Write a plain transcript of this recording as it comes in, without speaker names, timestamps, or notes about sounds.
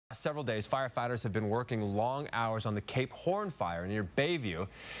Several days, firefighters have been working long hours on the Cape Horn fire near Bayview.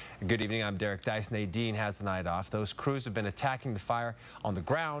 Good evening, I'm Derek Dice. Nadine has the night off. Those crews have been attacking the fire on the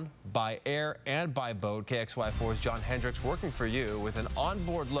ground, by air, and by boat. KXLY4's John Hendricks working for you with an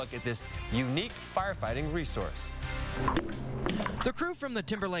onboard look at this unique firefighting resource. The crew from the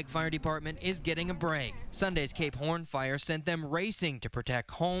Timberlake Fire Department is getting a break. Sunday's Cape Horn fire sent them racing to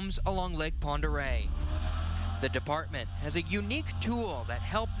protect homes along Lake Pend Oreille. The department has a unique tool that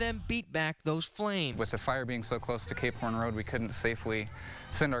helped them beat back those flames. With the fire being so close to Cape Horn Road, we couldn't safely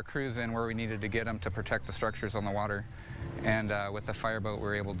send our crews in where we needed to get them to protect the structures on the water. And with the fireboat, we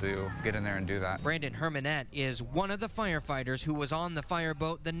were able to get in there and do that. Brandon Hermanette is one of the firefighters who was on the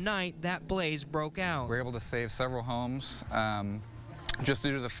fireboat the night that blaze broke out. We were able to save several homes just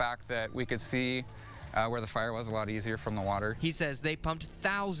due to the fact that we could see where the fire was a lot easier from the water. He says they pumped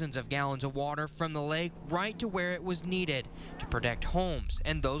thousands of gallons of water from the lake right to where it was needed to protect homes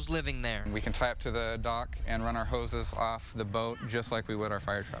and those living there. We can tie up to the dock and run our hoses off the boat just like we would our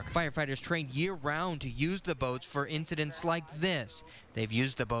fire truck. Firefighters trained year-round to use the boats for incidents like this. They've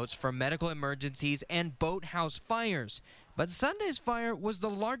used the boats for medical emergencies and boathouse fires. But Sunday's fire was the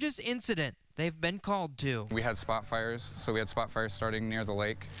largest incident they've been called to. We had spot fires, so we had spot fires starting near the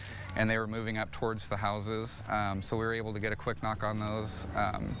lake, and they were moving up towards the houses, so we were able to get a quick knock on those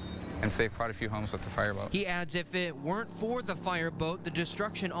and save quite a few homes with the fireboat. He adds if it weren't for the fireboat, the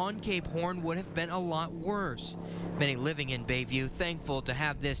destruction on Cape Horn would have been a lot worse. Many living in Bayview thankful to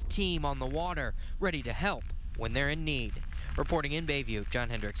have this team on the water, ready to help when they're in need. Reporting in Bayview, John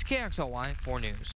Hendricks, KXLY 4 News.